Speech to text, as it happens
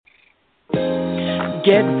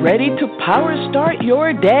Get ready to power start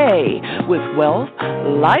your day with wealth,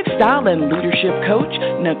 lifestyle, and leadership coach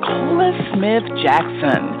Nicola Smith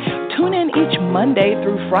Jackson. Tune in each Monday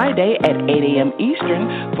through Friday at 8 a.m.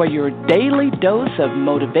 Eastern for your daily dose of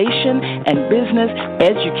motivation and business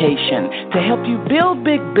education to help you build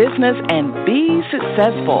big business and be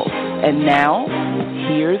successful. And now,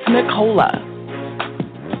 here's Nicola.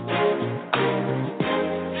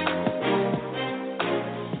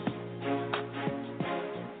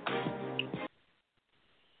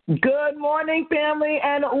 Good morning, family,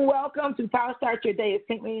 and welcome to Power Start Your Day. It's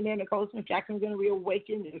Pink Millionaire Nicola Smith Jackson. Going to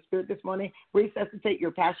reawaken your spirit this morning, resuscitate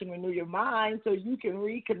your passion, renew your mind so you can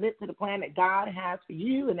recommit to the plan that God has for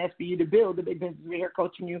you, and that's for you to build the big business. We're here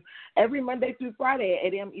coaching you every Monday through Friday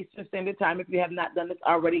at 8 a.m. Eastern Standard Time. If you have not done this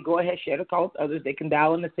already, go ahead, share the call with others. They can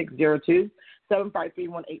dial in the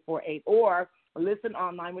 602-753-1848 or listen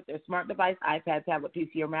online with their smart device, iPad, tablet,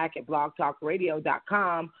 PC, or Mac at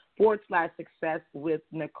blogtalkradio.com/success with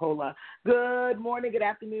Nicola. Good morning, good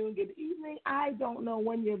afternoon, good evening. I don't know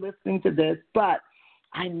when you're listening to this, but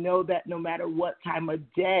I know that no matter what time of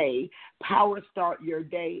day, Power Start Your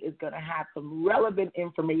Day is going to have some relevant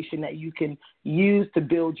information that you can use to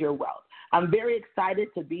build your wealth. I'm very excited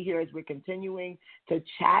to be here as we're continuing to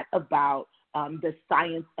chat about the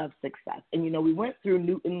science of success. And, we went through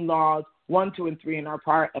Newton's laws 1, 2, and 3 in our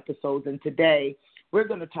prior episodes, and today we're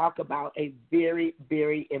going to talk about a very,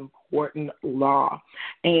 very important law.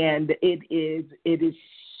 And it is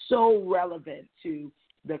so relevant to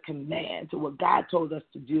the command, to what God told us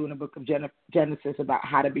to do in the book of Genesis about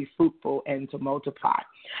how to be fruitful and to multiply.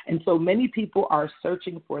 And so many people are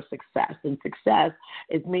searching for success, and success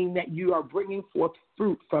is meaning that you are bringing forth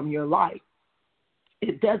fruit from your life.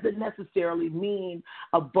 It doesn't necessarily mean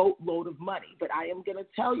a boatload of money, but I am going to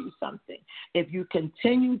tell you something. If you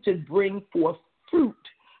continue to bring forth fruit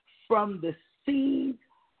from the seed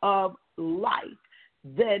of life,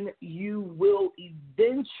 then you will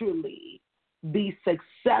eventually be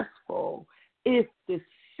successful if the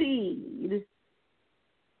seed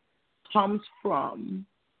comes from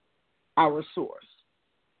our source,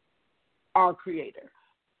 our Creator,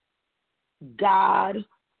 God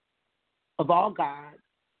of all gods,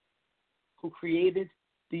 who created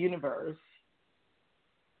the universe,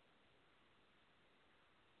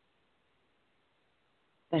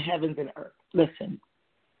 the heavens and earth. Listen,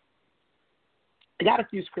 I got a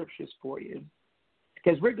few scriptures for you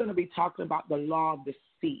because we're going to be talking about the law of the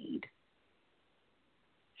seed.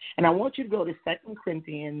 And I want you to go to 2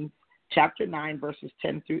 Corinthians chapter 9, verses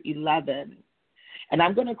 10 through 11. And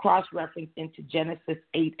I'm going to cross-reference into Genesis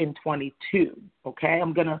 8 and 22, okay?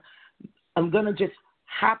 I'm going to just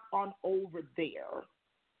hop on over there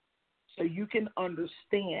so you can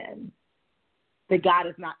understand that God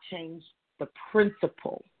has not changed the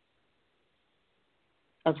principle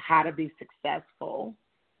of how to be successful.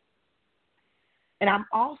 And I'm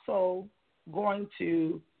also going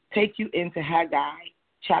to take you into Haggai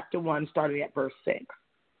chapter 1, starting at verse 6.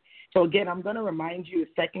 So again, I'm going to remind you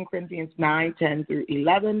of 2 Corinthians 9, 10 through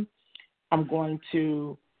 11. I'm going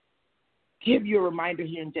to give you a reminder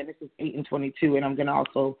here in Genesis 8 and 22, and I'm going to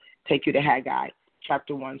also take you to Haggai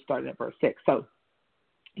chapter 1, starting at verse 6. So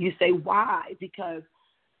you say, why? Because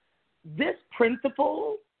this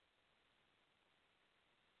principle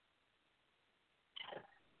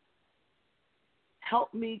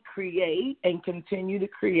helped me create and continue to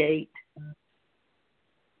create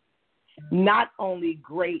not only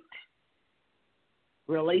great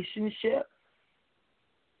relationships,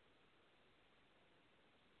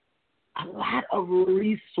 a lot of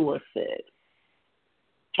resources,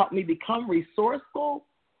 helped me become resourceful.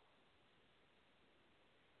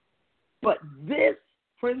 But this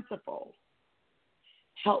principle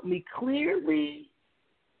helped me clearly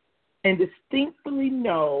and distinctly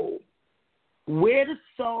know where to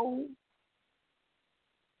sow,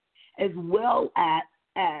 as well as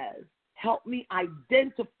help me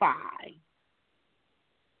identify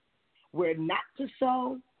where not to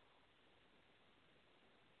sow.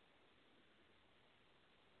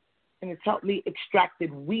 And it's helped me extract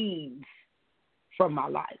weeds from my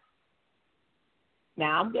life.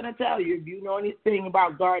 Now, I'm going to tell you, if you know anything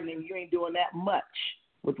about gardening, you ain't doing that much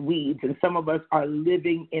with weeds. And some of us are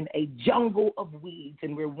living in a jungle of weeds,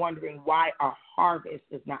 and we're wondering why our harvest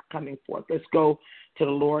is not coming forth. Let's go to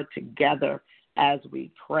the Lord together as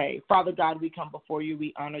we pray. Father God, we come before you.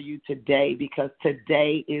 We honor you today because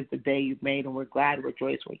today is the day you've made, and we're glad,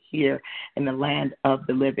 rejoice, we're here in the land of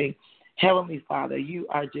the living. Heavenly Father, you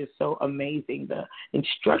are just so amazing. The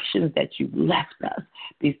instructions that you left us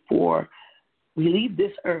before we leave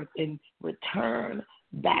this earth and return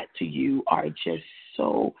back to you are just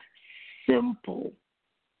so simple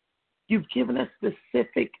You've given us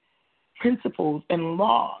specific principles and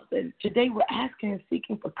laws. And today we're asking and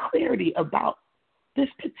seeking for clarity about this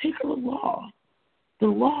particular law, the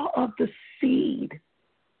law of the seed.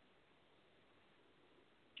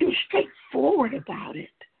 You're straightforward about it.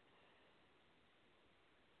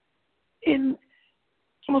 In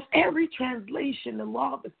almost every translation, the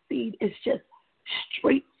law of the seed is just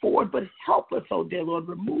straightforward, but help us, oh dear Lord,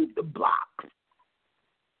 remove the blocks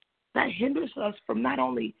that hinders us from not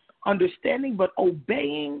only understanding but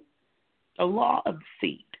obeying the law of the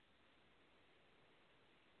seed.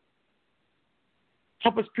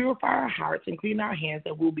 Help us purify our hearts and clean our hands,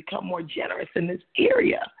 that we'll become more generous in this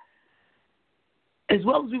area, as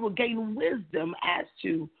well as we will gain wisdom as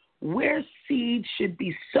to where seed should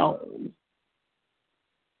be sown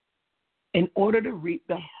in order to reap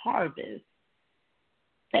the harvest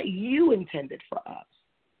that you intended for us,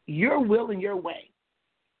 your will and your way.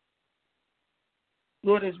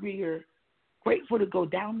 Lord, as we are grateful to go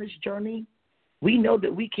down this journey, we know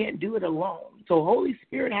that we can't do it alone. So, Holy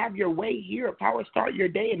Spirit, have your way here at Power Start Your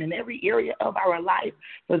Day and in every area of our life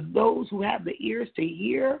for those who have the ears to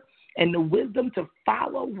hear and the wisdom to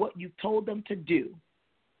follow what you told them to do.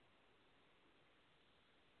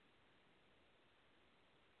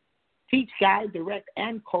 Teach, guide, direct,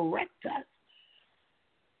 and correct us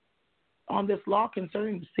on this law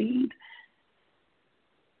concerning the seed,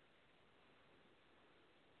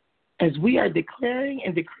 as we are declaring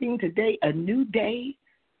and decreeing today a new day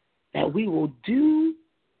that we will do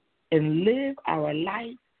and live our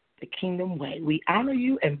life the kingdom way. We honor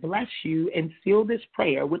you and bless you and seal this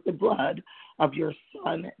prayer with the blood of your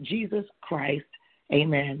Son, Jesus Christ.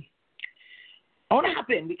 Amen. I want to hop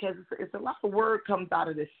in because it's a lot of word comes out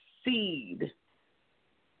of this seed,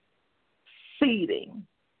 seeding.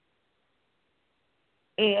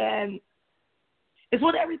 And it's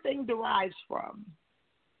what everything derives from.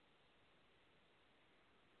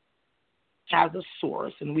 Has a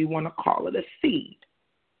source, and we want to call it a seed.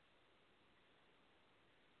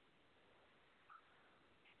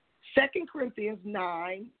 2 Corinthians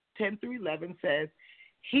 9:10-11 says,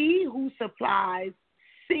 he who supplies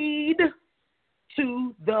seed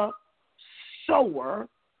to the sower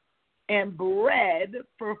and bread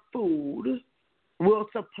for food will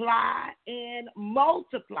supply and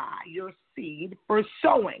multiply your seed for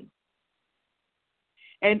sowing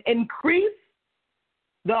and increase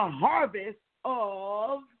the harvest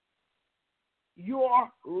of your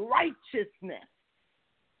righteousness.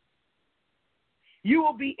 You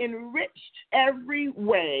will be enriched every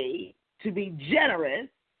way to be generous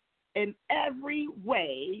in every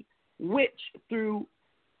way, which through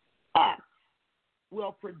us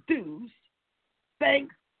will produce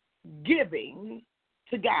thanksgiving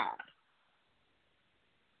to God.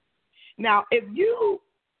 Now, if you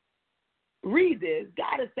read this,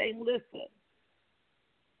 God is saying, listen,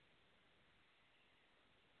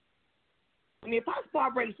 when the Apostle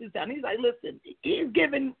Paul breaks this down, he's like, listen, he's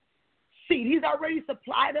given seed. He's already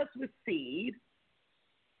supplied us with seed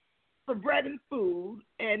for bread and food,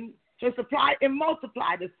 and to supply and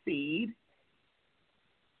multiply the seed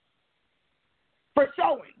for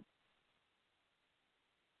sowing.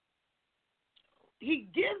 He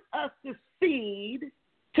gives us the seed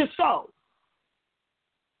to sow,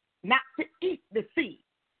 not to eat the seed.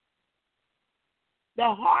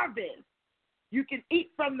 The harvest, you can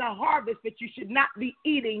eat from the harvest, but you should not be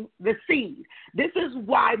eating the seed. This is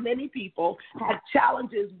why many people have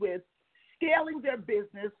challenges with scaling their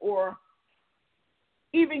business or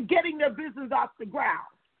even getting their business off the ground.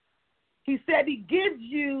 He said he gives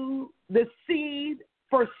you the seed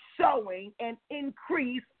for sowing and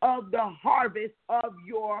increase of the harvest of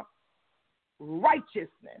your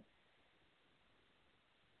righteousness.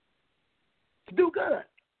 To do good.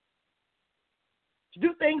 To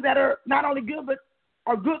do things that are not only good, but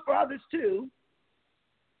are good for others too.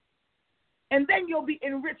 And then you'll be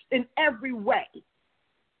enriched in every way.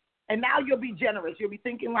 And now you'll be generous. You'll be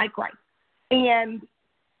thinking like Christ. And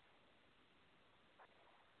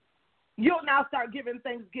you'll now start giving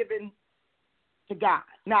thanksgiving to God.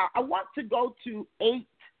 Now, I want to go to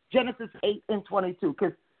Genesis 8:22,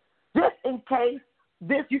 because just in case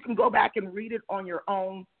this, you can go back and read it on your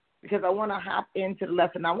own, because I want to hop into the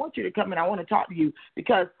lesson. I want you to come in. I want to talk to you,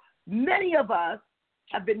 because many of us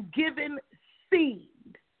have been given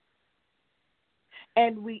seed,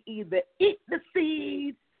 and we either eat the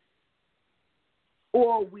seed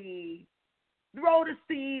or we throw the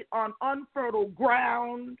seed on unfertile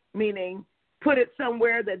ground, meaning put it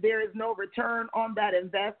somewhere that there is no return on that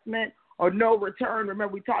investment or no return.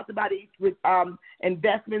 Remember, we talked about it with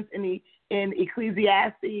investments in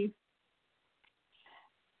Ecclesiastes.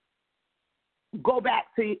 go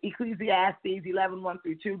back to Ecclesiastes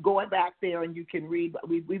 11:1-2. Go back there and you can read.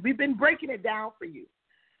 We've been breaking it down for you.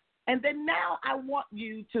 And then now I want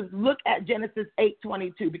you to look at Genesis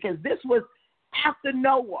 8:22, because this was after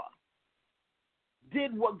Noah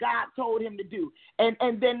did what God told him to do. And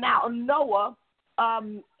then now Noah,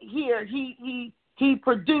 here, he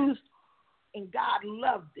produced, and God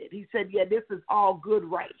loved it. He said, yeah, this is all good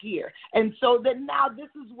right here. And so then now this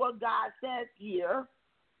is what God says here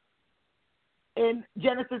in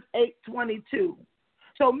Genesis 8:22.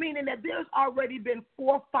 So meaning that there's already been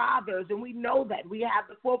forefathers, and we know that. We have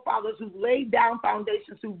the forefathers who've laid down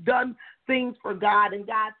foundations, who've done things for God, and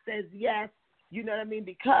God says, yes, you know what I mean,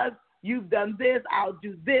 because you've done this, I'll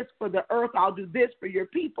do this for the earth, I'll do this for your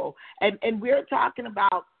people. And we're talking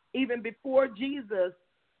about even before Jesus,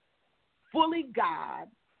 fully God,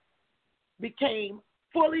 became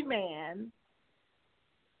fully man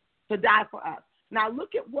to die for us. Now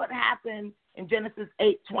look at what happened in Genesis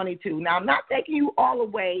 8:22. Now I'm not taking you all the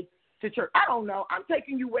way to church. I don't know. I'm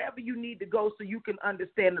taking you wherever you need to go so you can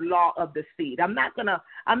understand the law of the seed. I'm not gonna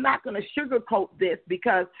sugarcoat this,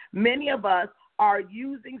 because many of us are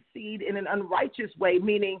using seed in an unrighteous way,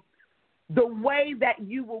 meaning the way that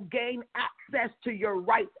you will gain access to your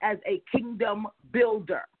rights as a kingdom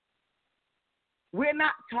builder. We're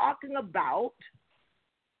not talking about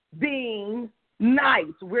being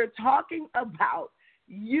nice. We're talking about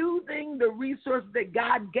using the resources that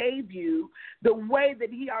God gave you the way that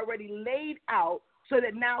he already laid out, so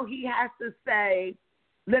that now he has to say,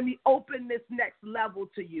 let me open this next level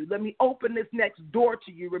to you. Let me open this next door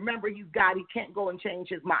to you. Remember, he's God. He can't go and change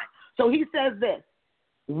his mind. So he says this,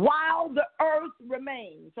 while the earth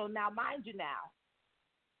remains. So now, mind you now,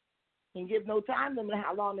 and give no time limit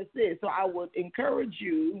how long this is. So I would encourage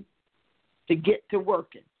you to get to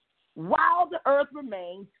working. While the earth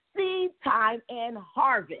remains, seed time and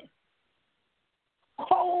harvest,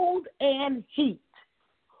 cold and heat,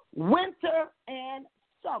 winter and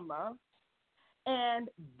summer, and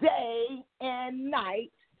day and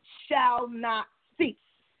night shall not cease.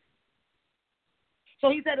 So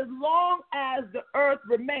he said, as long as the earth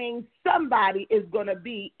remains, somebody is going to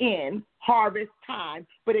be in harvest time,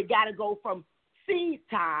 but it got to go from seed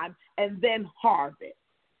time and then harvest.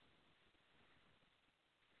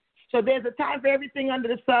 So there's a time for everything under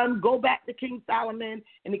the sun. Go back to King Solomon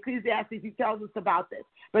in Ecclesiastes. He tells us about this.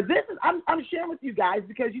 But this is, I'm sharing with you guys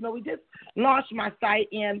because, you know, we just launched my site,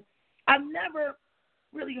 and I've never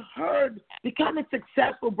really heard becoming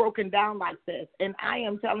successful broken down like this. And I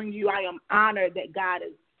am telling you, I am honored that God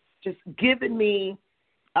has just given me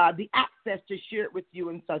the access to share it with you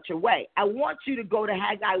in such a way. I want you to go to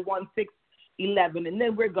Haggai 1:6-11, and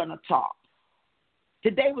then we're going to talk.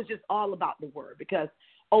 Today was just all about the word, because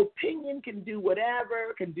opinion can do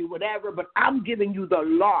whatever, but I'm giving you the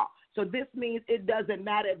law. So this means it doesn't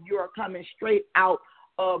matter if you're coming straight out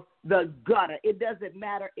of the gutter. It doesn't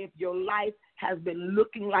matter if your life has been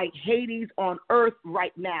looking like Hades on earth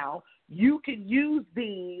right now. You can use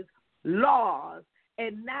these laws,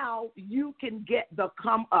 and now you can get the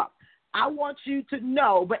come up. I want you to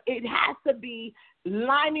know, but it has to be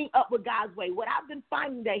lining up with God's way. What I've been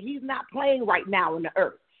finding that he's not playing right now in the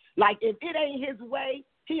earth. Like, if it ain't his way,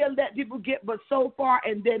 he'll let people get but so far,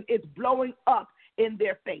 and then it's blowing up in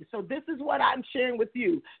their face. So this is what I'm sharing with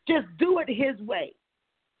you. Just do it his way.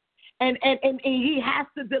 And he has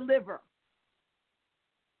to deliver.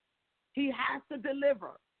 He has to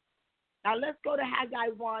deliver. Now let's go to Haggai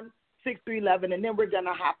 1:6-11, and then we're going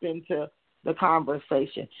to hop into the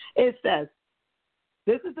conversation. It says,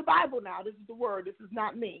 this is the Bible now. This is the word. This is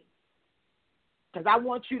not me. Because I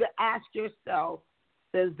want you to ask yourself,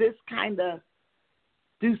 does this kind of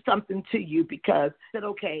do something to you? Because I said,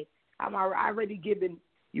 okay, I'm already given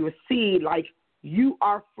you a seed. Like, you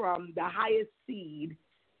are from the highest seed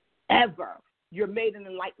ever. You're made in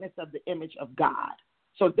the likeness of the image of God.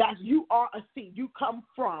 So that's, you are a seed. You come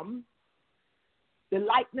from the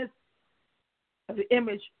likeness of the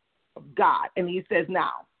image of God. And he says,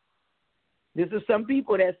 now, this is some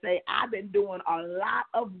people that say, I've been doing a lot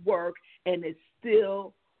of work and it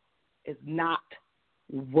still is not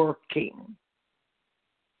working.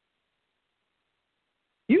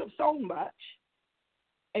 You've sown much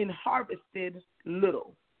and harvested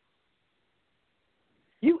little.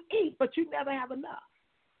 You eat, but you never have enough.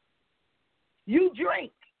 You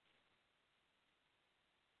drink,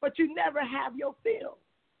 but you never have your fill.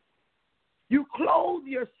 You clothe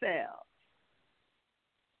yourself,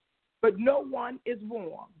 but no one is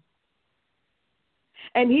warm.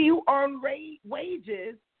 And he who earns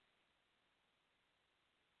wages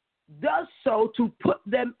does so to put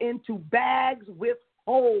them into bags with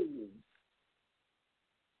holes.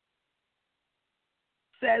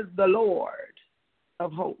 says the Lord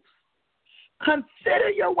of hosts.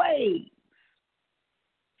 Consider your ways.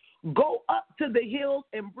 Go up to the hills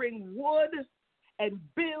and bring wood and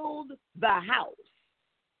build the house,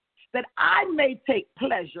 that I may take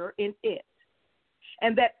pleasure in it,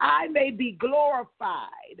 and that I may be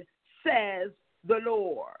glorified, says the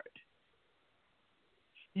Lord.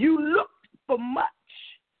 You looked for much,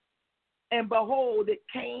 and behold, it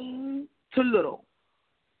came to little.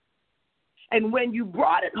 And when you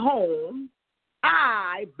brought it home,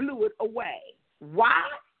 I blew it away. Why?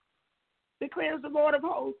 Declares the Lord of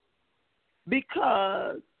hosts.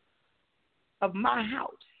 Because of my house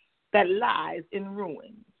that lies in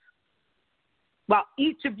ruins. While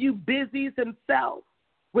each of you busies himself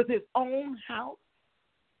with his own house,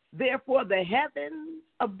 therefore the heavens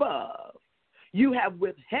above, you have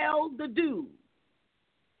withheld the dew,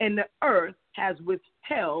 and the earth has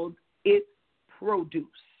withheld its produce.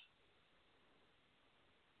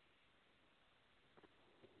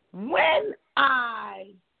 When I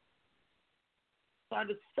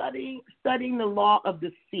started studying the law of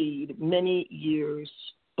the seed many years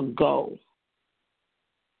ago,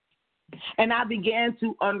 and I began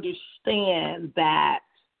to understand that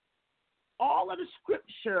all of the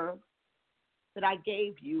scripture that I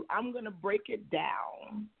gave you, I'm going to break it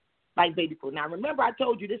down like baby food. Now, remember, I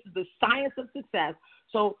told you this is the science of success.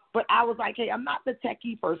 So, but I was like, hey, I'm not the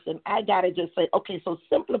techie person. I got to just say, okay, so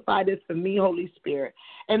simplify this for me, Holy Spirit.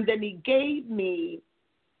 And then he gave me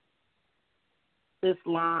this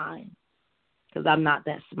line, because I'm not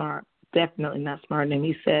that smart, definitely not smart. And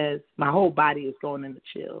he says, my whole body is going into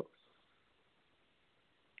chills.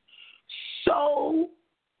 Sow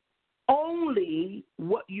only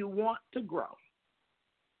what you want to grow.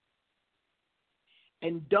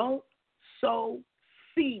 And don't sow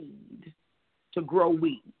seed to grow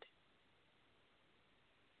weed.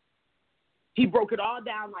 He broke it all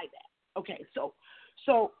down like that. Okay, so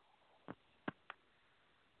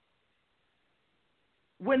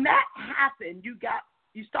when that happened,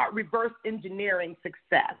 you start reverse engineering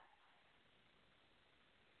success.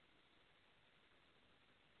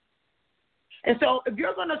 And so if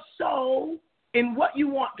you're going to sow in what you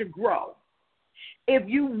want to grow, if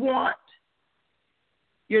you want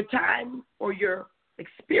your time or your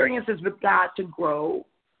experiences with God to grow,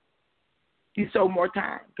 you sow more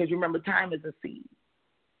time, because remember, time is a seed.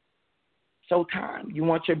 Sow time. You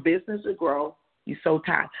want your business to grow, you sow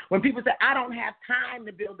time. When people say, I don't have time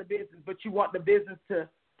to build a business, but you want the business to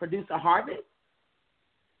produce a harvest.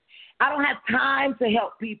 I don't have time to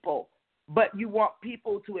help people, but you want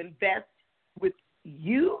people to invest with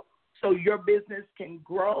you so your business can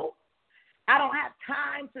grow. I don't have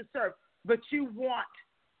time to serve, but you want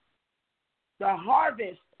the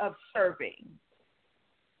harvest of serving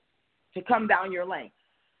to come down your lane.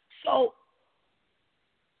 So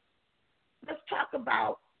let's talk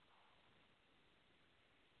about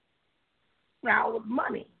now with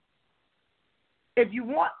money. If you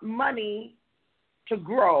want money to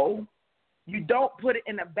grow, you don't put it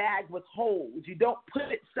in a bag with holes. You don't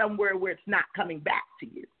put it somewhere where it's not coming back to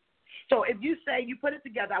you. So if you say, you put it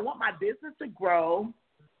together, I want my business to grow,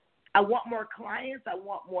 I want more clients, I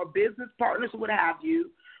want more business partners, what have you.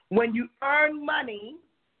 When you earn money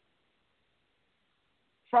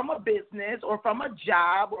from a business or from a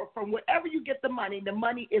job or from wherever you get the money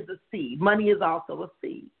is a seed. Money is also a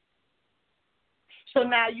seed. So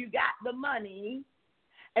now you got the money,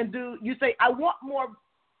 and you say, I want more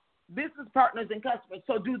business partners and customers.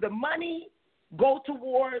 So do the money go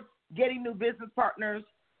towards getting new business partners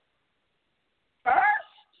first?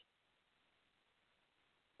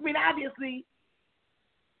 I mean, obviously,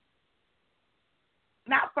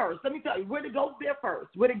 not first. Let me tell you, where it goes there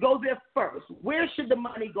first. Where should the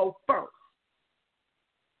money go first?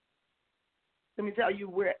 Let me tell you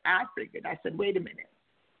where I figured. I said, wait a minute.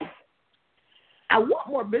 I want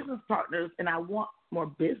more business partners and I want more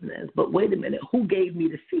business, but wait a minute, who gave me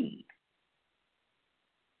the seed?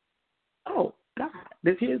 Oh, God.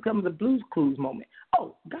 Here comes a Blue's Clues moment.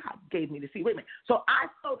 Oh, God gave me the seed. Wait a minute. So I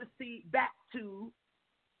sow the seed back to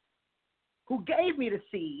who gave me the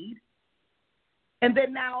seed, and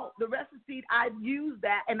then now the rest of the seed, I use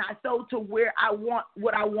that and I sow to where I want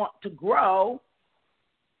what I want to grow.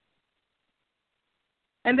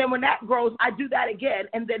 And then when that grows, I do that again.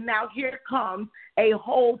 And then now here comes a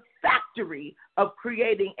whole factory of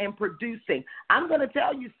creating and producing. I'm going to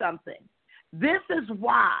tell you something. This is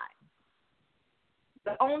why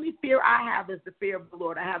the only fear I have is the fear of the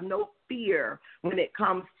Lord. I have no fear when it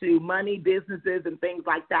comes to money, businesses, and things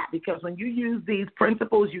like that. Because when you use these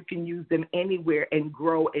principles, you can use them anywhere and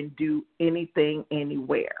grow and do anything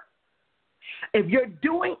anywhere. If you're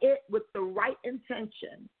doing it with the right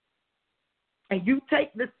intention, and you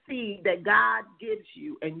take the seed that God gives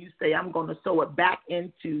you and you say, I'm going to sow it back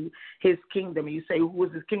into his kingdom. And you say, who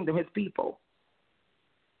is his kingdom? His people.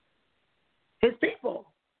 His people.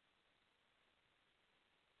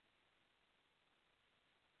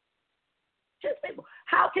 His people.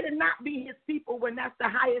 How can it not be his people when that's the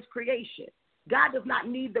highest creation? God does not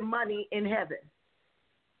need the money in heaven.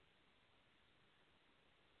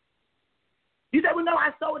 You say, well, no,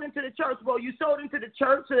 I sold into the church. Well, you sold into the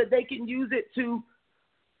church so that they can use it to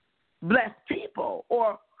bless people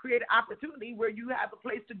or create an opportunity where you have a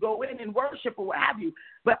place to go in and worship or what have you.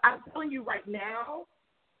 But I'm telling you right now,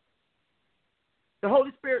 the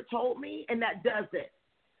Holy Spirit told me, and that does it.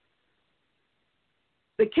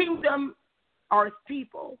 The kingdom are its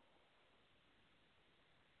people.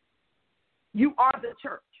 You are the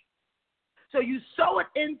church. So you sow it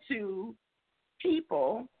into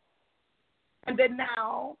people, and then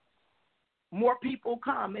now more people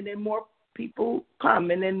come, and then more people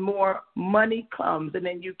come, and then more money comes, and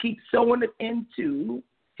then you keep sowing it into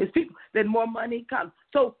his people. Then more money comes.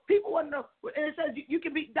 So people want to know, and it says you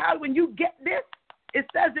can be down when you get this. It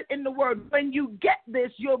says it in the word. When you get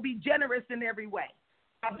this, you'll be generous in every way.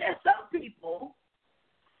 Now, there's some people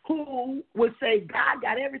who would say, God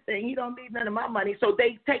got everything. He don't need none of my money. So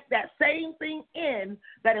they take that same thing in,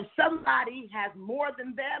 that if somebody has more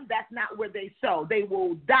than them, that's not where they sow. They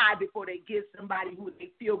will die before they give somebody who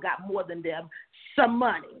they feel got more than them some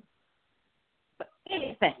money. But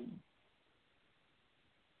anything.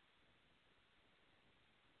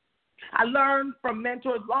 I learned from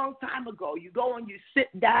mentors a long time ago. You go and you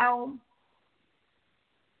sit down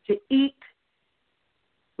to eat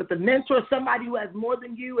with a mentor, somebody who has more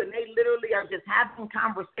than you, and they literally are just having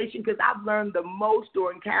conversation, because I've learned the most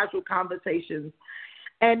during casual conversations.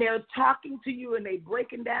 And they're talking to you, and they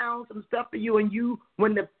breaking down some stuff for you, and you,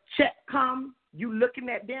 when the check comes, you looking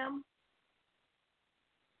at them.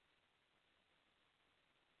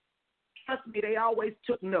 Trust me, they always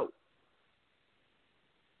took note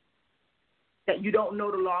that you don't know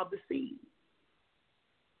the law of the seed.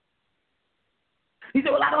 You say,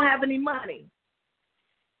 well, I don't have any money.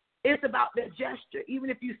 It's about the gesture.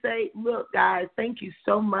 Even if you say, look, guys, thank you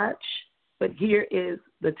so much, but here is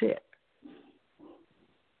the tip.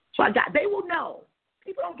 So they will know.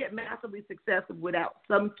 People don't get massively successful without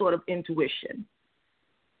some sort of intuition.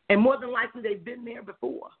 And more than likely, they've been there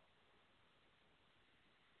before.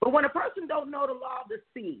 But when a person don't know the law of the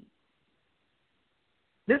seed,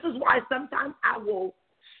 this is why sometimes I will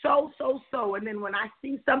sow, and then when I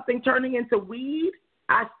see something turning into weed,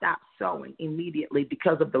 I stop sowing immediately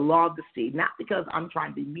because of the law of the seed, not because I'm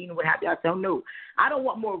trying to be mean or what have you. I say, oh, no, I don't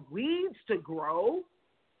want more weeds to grow.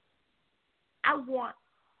 I want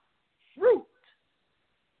fruit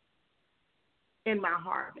in my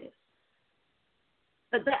harvest,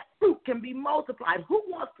 that fruit can be multiplied. Who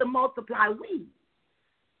wants to multiply weeds?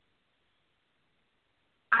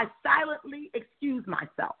 I silently excuse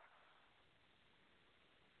myself.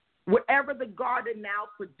 Wherever the garden now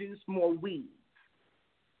produced more weeds.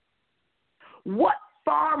 What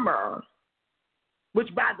farmer,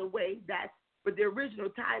 which, by the way, that's where the original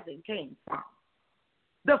tithing came from,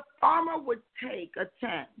 the farmer would take a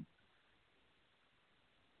tenth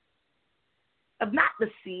of not the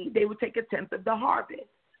seed, they would take a tenth of the harvest.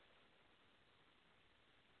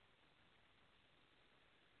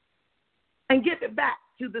 And give it back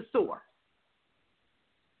to the source.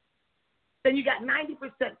 Then you got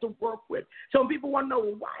 90% to work with. So when people want to know,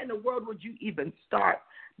 well, why in the world would you even start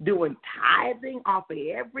doing tithing off of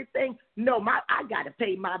everything? No, I got to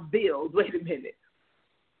pay my bills. Wait a minute.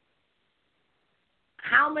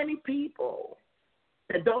 How many people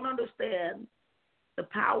that don't understand the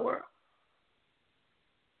power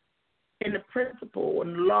and the principle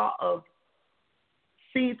and the law of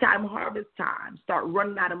seed time, harvest time, start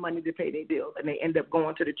running out of money to pay their bills, and they end up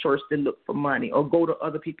going to the church to look for money or go to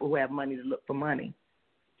other people who have money to look for money?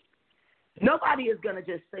 Nobody is going to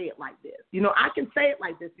just say it like this. You know, I can say it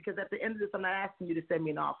like this because at the end of this, I'm not asking you to send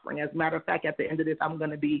me an offering. As a matter of fact, at the end of this, I'm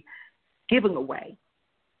going to be giving away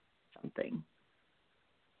something.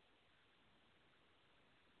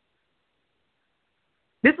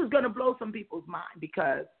 This is going to blow some people's mind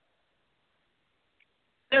because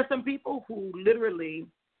there's some people who literally,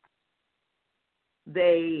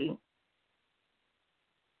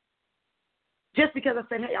 just because I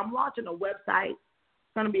said, hey, I'm launching a website,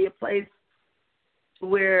 it's going to be a place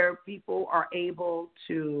where people are able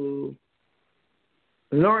to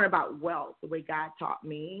learn about wealth the way God taught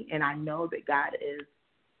me, and I know that God is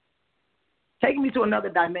taking me to another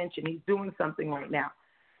dimension. He's doing something right now.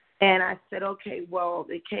 And I said, okay, well,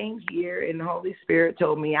 it came here, and the Holy Spirit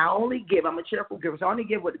told me I only give. I'm a cheerful giver, so I only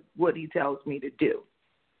give what he tells me to do.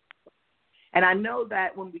 And I know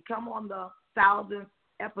that when we come on the 1,000th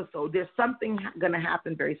episode, there's something going to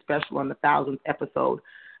happen very special on the 1,000th episode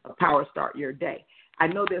of Power Start Your Day. I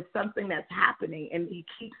know there's something that's happening, and he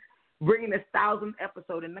keeps bringing this 1,000th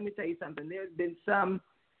episode. And let me tell you something. There's been some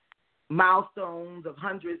milestones of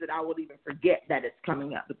hundreds that I will even forget that it's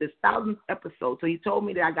coming up. But this 1,000th episode, so he told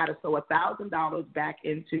me that I got to sow $1,000 back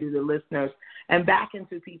into the listeners and back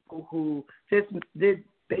into people who just did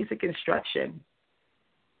basic instruction.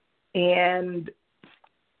 And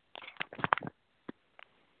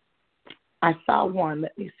I saw one.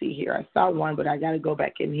 Let me see here. I saw one, but I got to go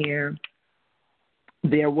back in here.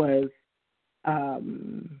 There was oh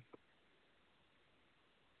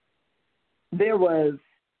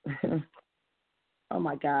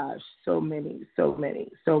my gosh, so many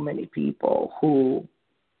people who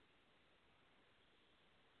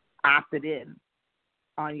opted in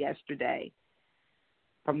on yesterday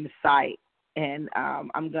from the site. And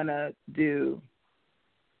I'm going to do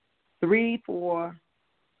 3 for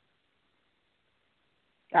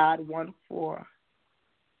God, 1 for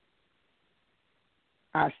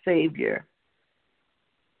our Savior,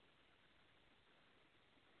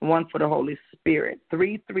 1 for the Holy Spirit.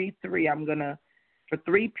 333. I'm going to, for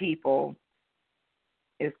 3 people,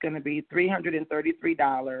 it's going to be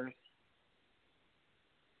 $333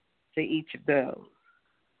 to each of those.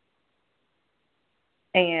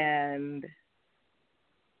 And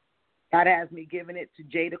God has me giving it to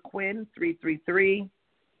Jada Quinn, 333,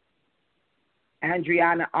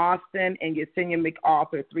 Andriana Austin, and Yesenia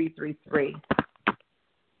McArthur, 333.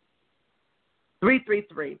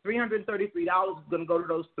 $333 is going to go to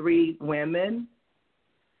those 3 women.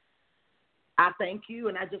 I thank you,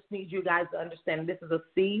 and I just need you guys to understand this is a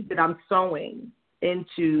seed that I'm sowing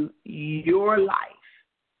into your life.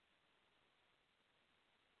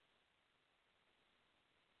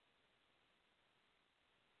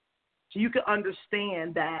 So you can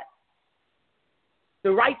understand that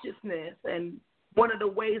the righteousness, and one of the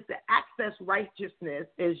ways to access righteousness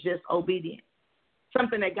is just obedience,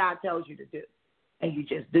 something that God tells you to do, and you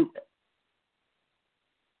just do it.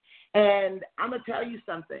 And I'm going to tell you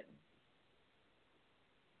something.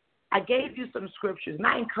 I gave you some scriptures, and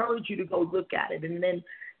I encourage you to go look at it and then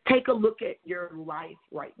take a look at your life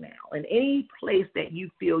right now. And any place that you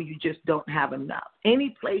feel you just don't have enough, any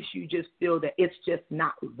place you just feel that it's just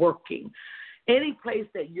not working, any place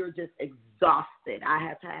that you're just exhausted. I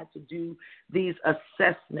have had to do these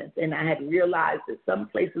assessments, and I had realized that some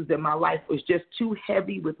places in my life was just too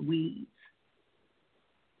heavy with weeds.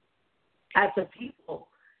 I had some people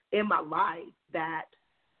in my life that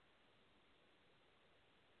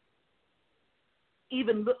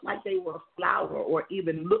even looked like they were a flower or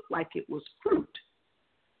even looked like it was fruit.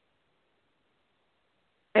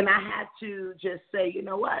 And I had to just say, you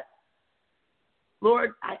know what?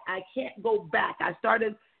 Lord, I can't go back. I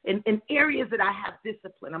started in areas that I have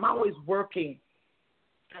discipline. I'm always working.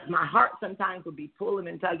 My heart sometimes would be pulling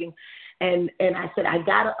and tugging. And I said, I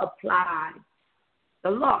got to apply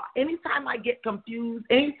the law. Anytime I get confused,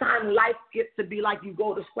 anytime life gets to be like you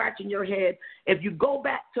go to scratching your head, if you go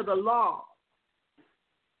back to the law,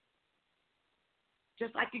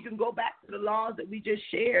 just like you can go back to the laws that we just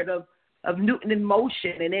shared of Newton in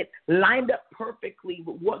motion, and it lined up perfectly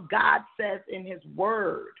with what God says in his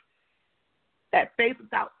word, that faith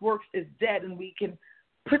without works is dead, and we can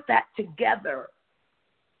put that together.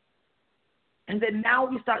 And then now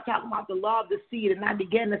we start talking about the law of the seed, and I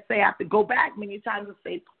began to say, I have to go back many times and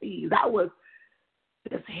say, please. I was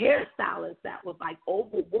this hairstylist that was like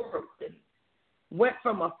overworked and went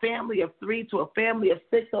from a family of 3 to a family of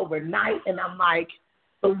 6 overnight, and I'm like,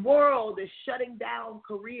 the world is shutting down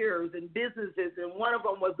careers and businesses, and one of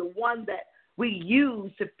them was the one that we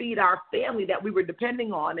used to feed our family that we were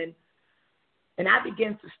depending on. And I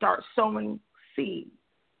began to start sowing seeds,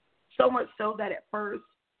 so much so that at first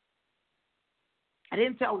I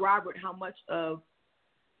didn't tell Robert how much of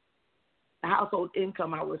the household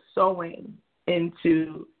income I was sowing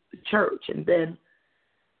into the church. And then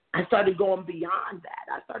I started going beyond that.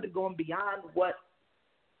 I started going beyond what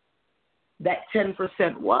that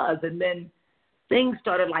 10% was, and then things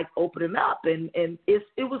started like opening up, and it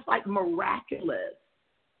was like miraculous.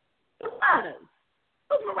 It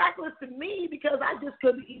was miraculous to me because I just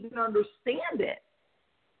couldn't even understand it.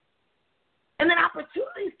 And then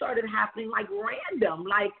opportunities started happening like random.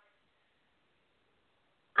 Like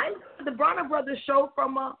I the Bronner Brothers show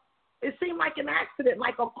from it seemed like an accident,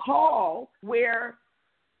 like a call where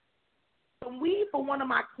some weed for one of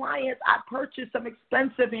my clients, I purchased some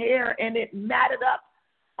expensive hair, and it matted up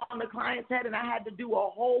on the client's head, and I had to do a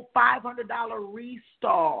whole $500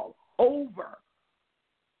 restall over.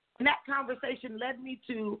 And that conversation led me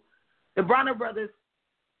to the Bronner Brothers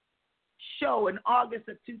show in August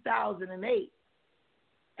of 2008.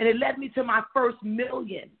 And it led me to my first $1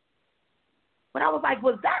 million. But I was like,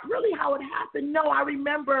 was that really how it happened? No, I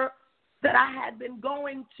remember that I had been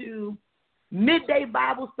going to midday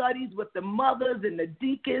Bible studies with the mothers and the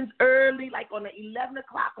deacons early, like on the 11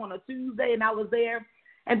 o'clock on a Tuesday, and I was there.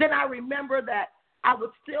 And then I remember that I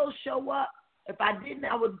would still show up. If I didn't,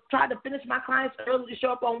 I would try to finish my clients early to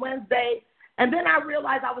show up on Wednesday. And then I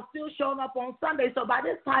realized I was still showing up on Sunday. So by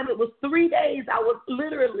this time, it was 3 days. I was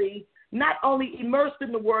literally not only immersed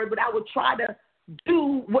in the Word, but I would try to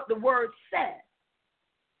do what the Word said.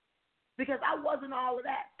 Because I wasn't all of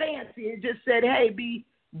that fancy. It just said, hey, be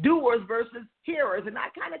doers versus hearers. And I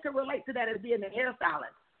kind of could relate to that as being a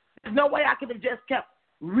hairstylist. There's no way I could have just kept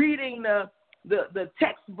reading the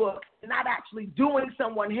textbook and not actually doing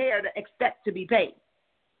someone's hair to expect to be paid.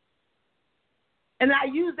 And I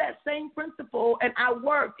used that same principle, and I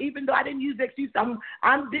worked, even though I didn't use the excuse,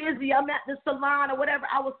 I'm busy, I'm at the salon or whatever.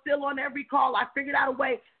 I was still on every call. I figured out a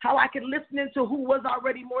way how I could listen into who was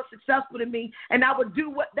already more successful than me, and I would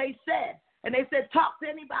do what they said. And they said, talk to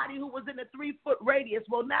anybody who was in a 3-foot radius.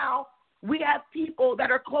 Well, now we have people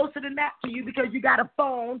that are closer than that to you because you got a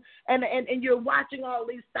phone, and you're watching all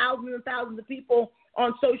these thousands and thousands of people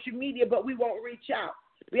on social media, but we won't reach out.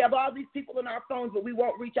 We have all these people in our phones, but we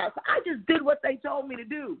won't reach out. So I just did what they told me to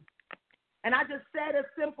do. And I just said a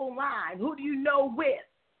simple line, who do you know with?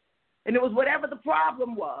 And it was whatever the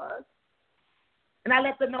problem was. And I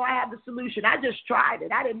let them know I had the solution. I just tried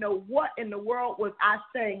it. I didn't know what in the world was I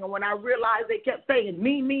saying. And when I realized they kept saying,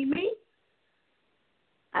 me,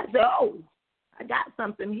 I said, oh, I got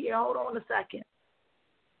something here. Hold on a second.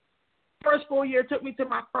 First full year took me to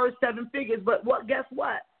my first 7 figures. But guess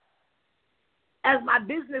what? As my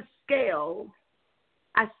business scaled,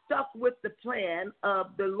 I stuck with the plan of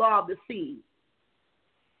the law of the seed.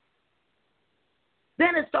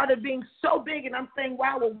 Then it started being so big, and I'm saying,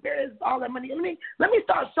 wow, well, where is all that money? Let me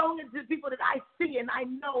start sowing it to people that I see and I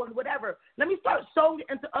know and whatever. Let me start sowing it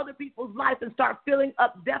into other people's lives and start filling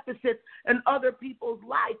up deficits in other people's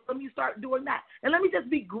lives. Let me start doing that. And let me just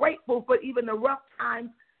be grateful for even the rough times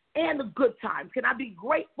and the good times. Can I be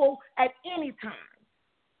grateful at any time?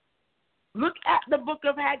 Look at the book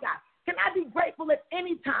of Haggai. Can I be grateful at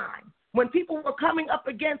any time? When people were coming up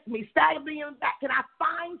against me, stabbing me in the back, can I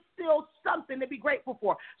find still something to be grateful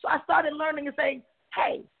for? So I started learning and saying,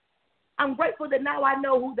 hey, I'm grateful that now I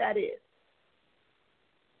know who that is.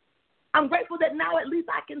 I'm grateful that now at least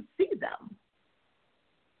I can see them.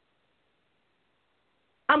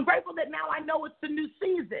 I'm grateful that now I know it's the new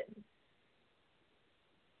season.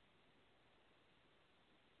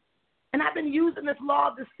 And I've been using this law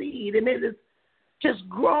of the seed, and it has just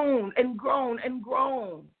grown and grown and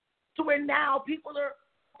grown to where now people are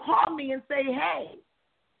calling me and say, hey, I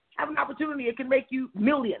have an opportunity. It can make you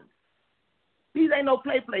millions. These ain't no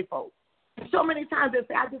play folks. And so many times they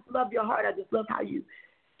say, I just love your heart. I just love how you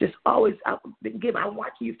just always, I've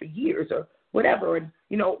watching you for years or whatever. And,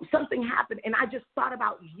 something happened, and I just thought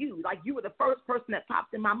about you. Like you were the first person that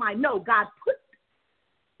popped in my mind. No, God put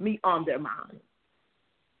me on their mind.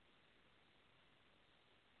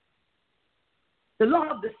 The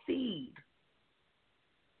law of the seed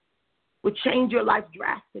would change your life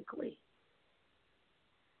drastically.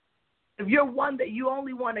 If you're one that you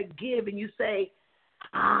only want to give and you say,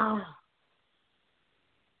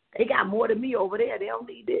 they got more than me over there, they don't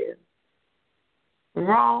need this.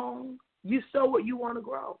 Wrong. You sow what you want to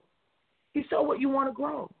grow. You sow what you want to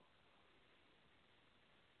grow.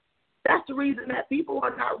 That's the reason that people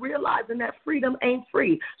are not realizing that freedom ain't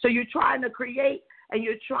free. So you're trying to create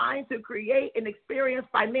and experience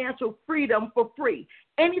financial freedom for free.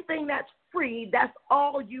 Anything that's free, that's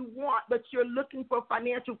all you want, but you're looking for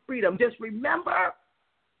financial freedom. Just remember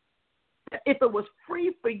that if it was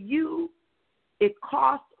free for you, it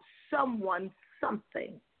cost someone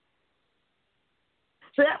something.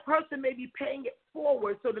 So that person may be paying it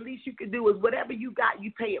forward, so the least you can do is whatever you got,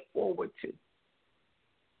 you pay it forward to.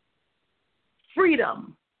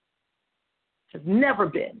 Freedom has never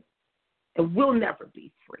been and will never be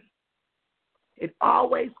free. It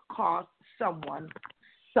always costs someone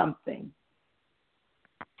something.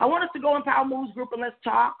 I want us to go in Power Moves group and let's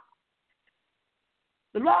talk.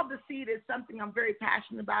 The law of the seed is something I'm very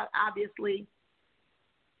passionate about, obviously.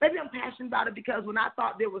 Maybe I'm passionate about it because when I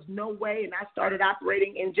thought there was no way and I started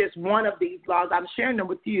operating in just one of these laws, I'm sharing them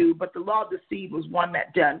with you, but the law of the seed was one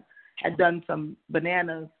that had done some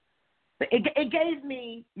bananas. It gave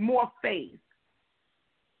me more faith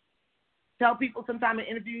tell people sometimes in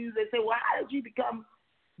interviews, they say, well, how did you become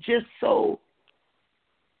just so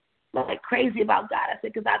like crazy about God? I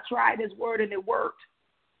said, because I tried his word and it worked.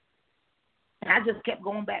 And I just kept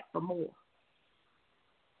going back for more.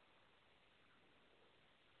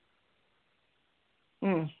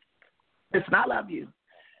 Listen, I love you.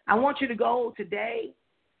 I want you to go today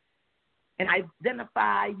and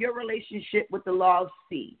identify your relationship with the law of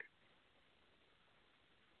seed.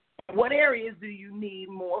 What areas do you need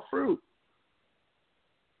more fruit?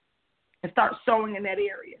 And start sowing in that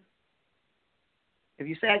area. If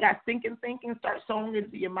you say, I got thinking, start sowing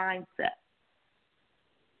into your mindset.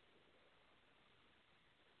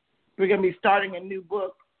 We're going to be starting a new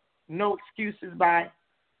book, No Excuses, by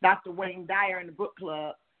Dr. Wayne Dyer in the book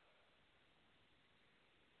club.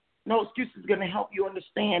 No Excuses is going to help you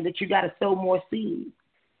understand that you got to sow more seed.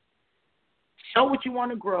 Sow what you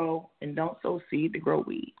want to grow, and don't sow seed to grow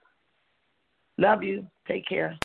weed. Love you. Take care.